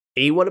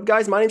Hey, what up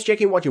guys, my name's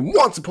Jackie and watching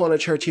Once Upon a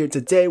Church here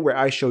today, where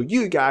I show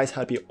you guys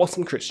how to be an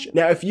awesome Christian.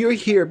 Now if you're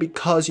here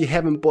because you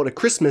haven't bought a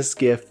Christmas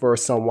gift for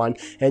someone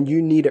and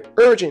you need it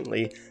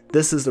urgently,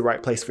 this is the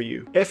right place for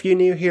you. If you're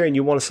new here and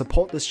you want to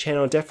support this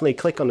channel, definitely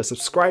click on the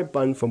subscribe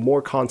button for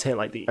more content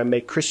like these. I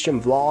make Christian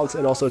vlogs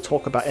and also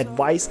talk about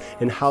advice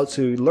and how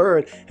to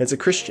learn as a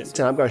Christian.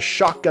 And I'm going to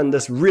shotgun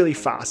this really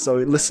fast, so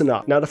listen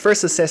up. Now the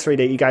first accessory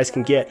that you guys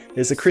can get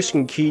is a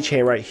Christian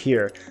keychain right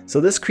here.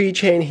 So this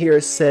keychain here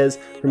says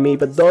for me,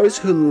 but those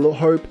who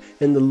hope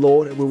in the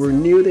Lord will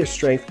renew their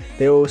strength.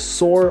 They will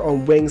soar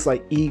on wings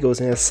like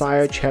eagles in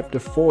Isaiah chapter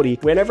 40.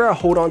 Whenever I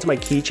hold on to my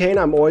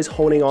keychain, I'm always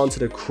holding on to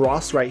the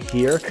cross right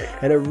here.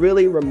 And it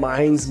really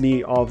reminds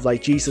me of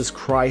like Jesus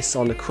Christ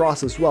on the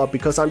cross as well,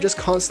 because I'm just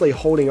constantly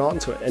holding on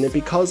to it. And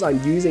because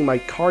I'm using my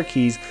car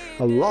keys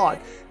a lot,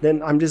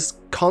 then I'm just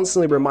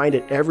constantly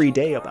reminded every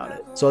day about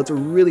it. So it's a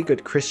really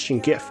good Christian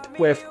gift.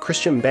 We have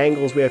Christian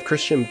bangles, we have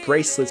Christian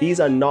bracelets. These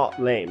are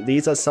not lame.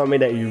 These are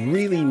something that you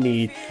really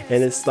need,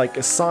 and it's like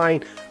a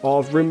sign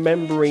of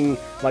remembering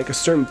like a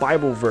certain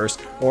Bible verse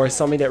or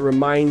something that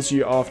reminds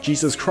you of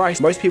Jesus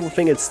Christ. Most people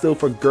think it's still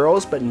for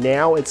girls, but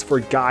now it's for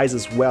guys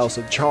as well.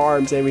 So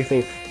charms,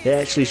 everything, it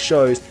actually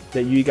shows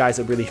that you guys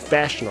are really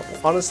fashionable.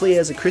 Honestly,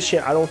 as a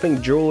Christian, I don't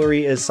think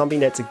jewelry is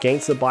something that's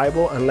against the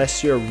Bible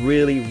unless you're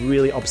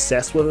really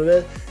obsessed with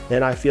it.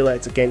 Then I feel like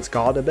it's against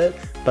God a bit.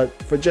 But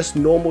for just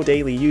normal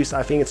daily use,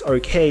 I think it's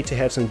okay to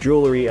have some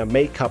jewelry and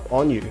makeup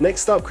on you.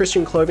 Next up,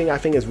 Christian clothing I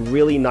think is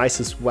really nice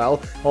as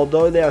well,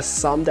 although there are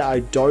some that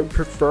I don't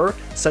prefer,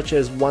 such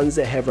as ones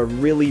that have a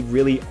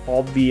really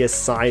obvious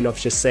sign of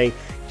just saying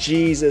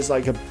Jesus,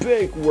 like a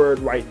big word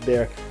right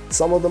there.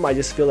 Some of them I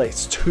just feel like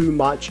it's too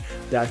much,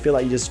 that I feel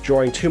like you're just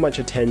drawing too much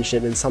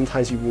attention, and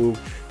sometimes you will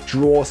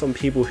draw some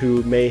people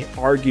who may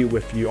argue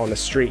with you on the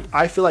street.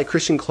 I feel like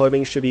Christian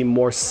clothing should be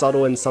more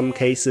subtle in some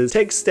cases.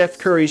 Take Steph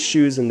Curry's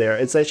shoes in there.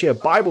 It's actually a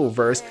Bible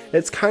verse.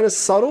 It's kind of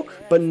subtle,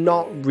 but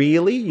not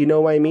really, you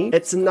know what I mean?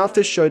 It's enough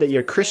to show that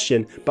you're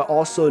Christian, but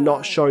also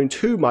not showing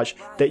too much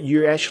that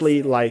you're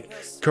actually like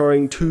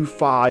going too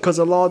far. Because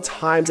a lot of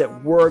times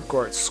at work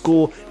or at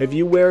school, if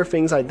you wear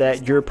things like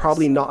that, you're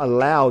probably not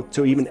allowed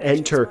to even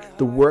enter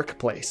the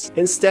workplace.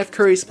 In Steph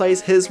Curry's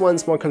place, his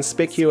one's more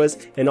conspicuous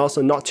and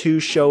also not too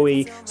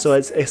showy, so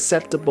it's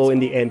acceptable in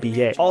the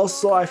NBA.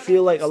 Also, I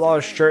feel like a lot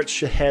of shirts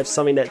should have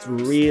something that's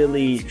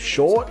really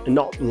short and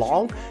not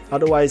long.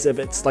 Otherwise, if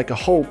it's like a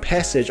whole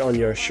passage on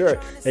your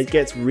shirt, it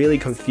gets really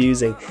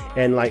confusing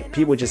and like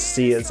people just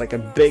see it's like a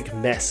big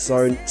mess.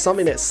 So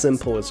something that's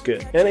simple is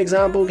good. An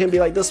example can be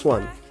like this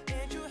one.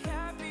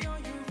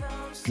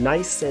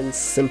 Nice and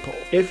simple.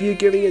 If you're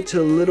giving it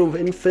to a little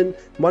infant,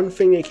 one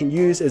thing they can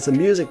use is a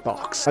music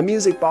box. A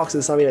music box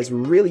is something that's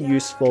really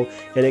useful,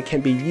 and it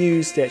can be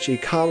used to actually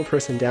calm a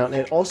person down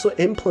and also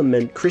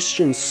implement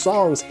Christian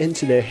songs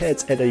into their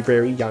heads at a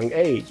very young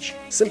age.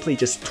 Simply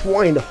just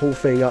twine the whole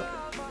thing up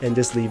and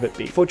just leave it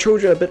be. For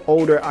children a bit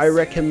older, I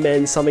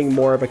recommend something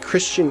more of a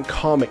Christian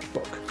comic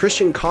book.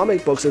 Christian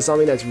comic books is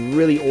something that's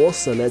really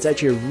awesome. It's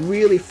actually a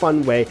really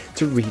fun way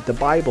to read the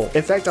Bible.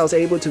 In fact, I was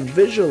able to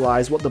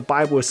visualize what the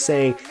Bible is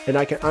saying, and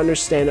I can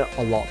understand it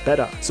a lot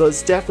better. So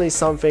it's definitely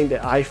something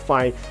that I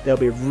find that'll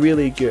be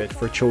really good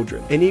for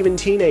children and even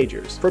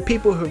teenagers. For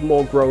people who have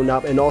more grown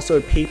up and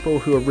also people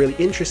who are really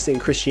interested in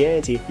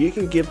Christianity, you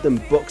can give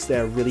them books that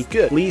are really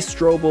good. Lee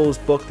Strobel's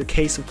book, The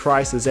Case of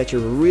Christ, is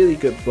actually a really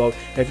good book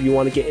if you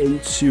want to get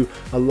into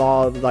a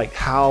lot of like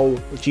how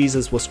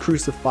Jesus was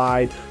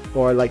crucified,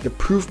 or like the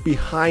proof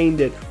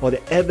behind it, or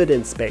the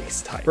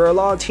evidence-based type. For a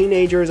lot of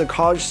teenagers or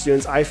college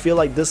students, I feel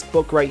like this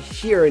book right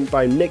here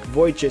by Nick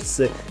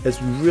Vujicic is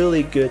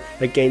really good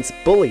against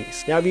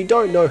bullies. Now if you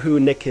don't know who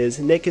Nick is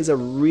a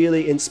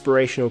really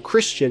inspirational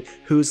Christian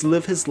who's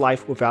lived his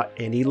life without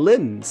any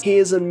limbs. He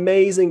is an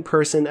amazing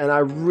person and I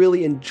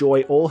really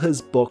enjoy all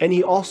his books, and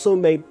he also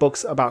made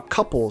books about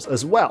couples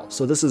as well.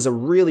 So this is a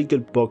really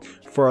good book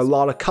for a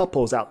lot of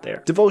couples out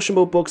there.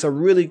 Devotional books are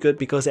really good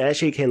because they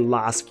actually can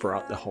last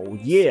throughout the whole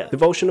year.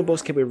 Devotional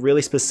books can be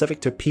really specific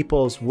to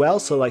people as well,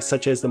 so like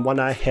such as the one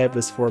I have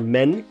is for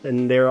men,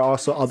 and there are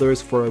also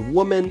others for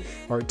women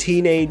or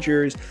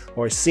teenagers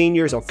or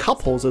seniors or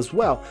couples as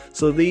well.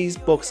 So these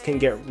books can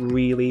get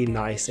really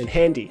nice and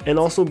handy and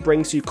also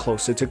brings you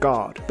closer to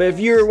God. But if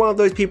you're one of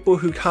those people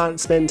who can't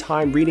spend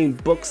time reading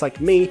books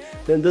like me,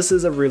 then this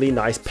is a really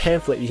nice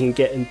pamphlet you can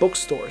get in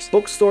bookstores.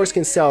 Bookstores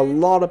can sell a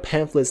lot of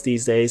pamphlets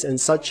these days,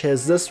 and such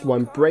as this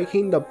one,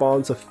 Breaking the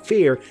Bonds of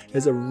Fear,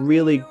 is a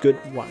really good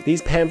one.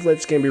 These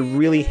pamphlets can be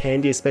really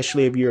handy,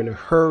 especially if you're in a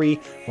hurry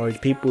or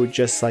people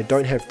just like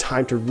don't have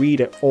time to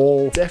read it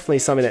all. Definitely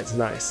something that's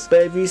nice.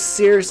 But if you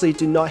seriously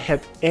do not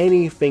have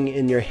anything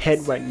in your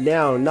head right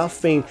now,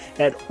 nothing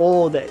at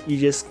all that you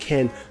just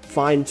can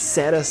find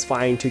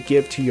satisfying to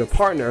give to your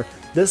partner,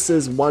 this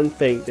is one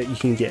thing that you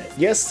can get.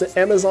 Yes, the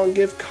Amazon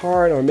gift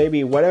card or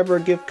maybe whatever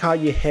gift card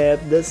you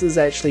have, this is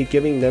actually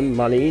giving them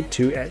money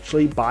to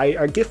actually buy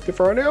a gift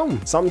for their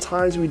own.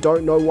 Sometimes we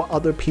don't know what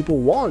other people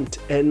want,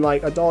 and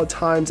like a lot of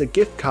times a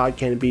gift card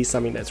can be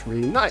something that's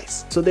really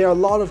nice. So there are a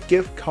lot of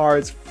gift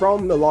cards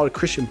from a lot of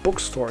Christian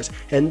bookstores,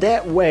 and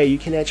that way you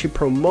can actually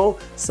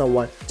promote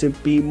someone to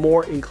be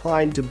more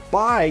inclined to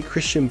buy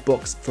Christian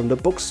books from the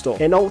bookstore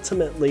and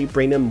ultimately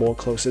bring them more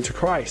closer to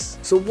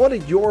Christ. So what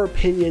are your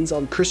opinions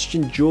on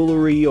Christian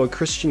jewelry or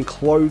Christian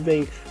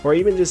clothing, or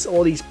even just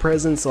all these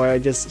presents I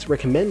just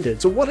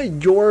recommended? So what are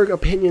your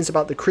opinions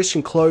about the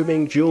Christian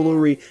clothing,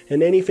 jewelry,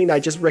 and anything that I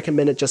just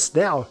recommended just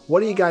now? What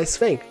do you guys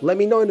think? Let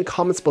me know in the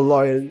comments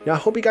below. And I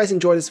hope you guys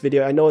enjoyed this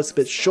video. I know it's a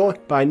bit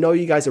short, but I know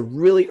you guys are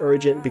really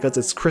urgent because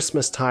it's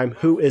Christmas time.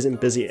 Who isn't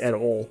busy at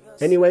all?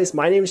 Anyways,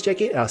 my name is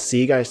Jackie. I'll see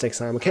you guys next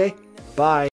time, okay? Bye.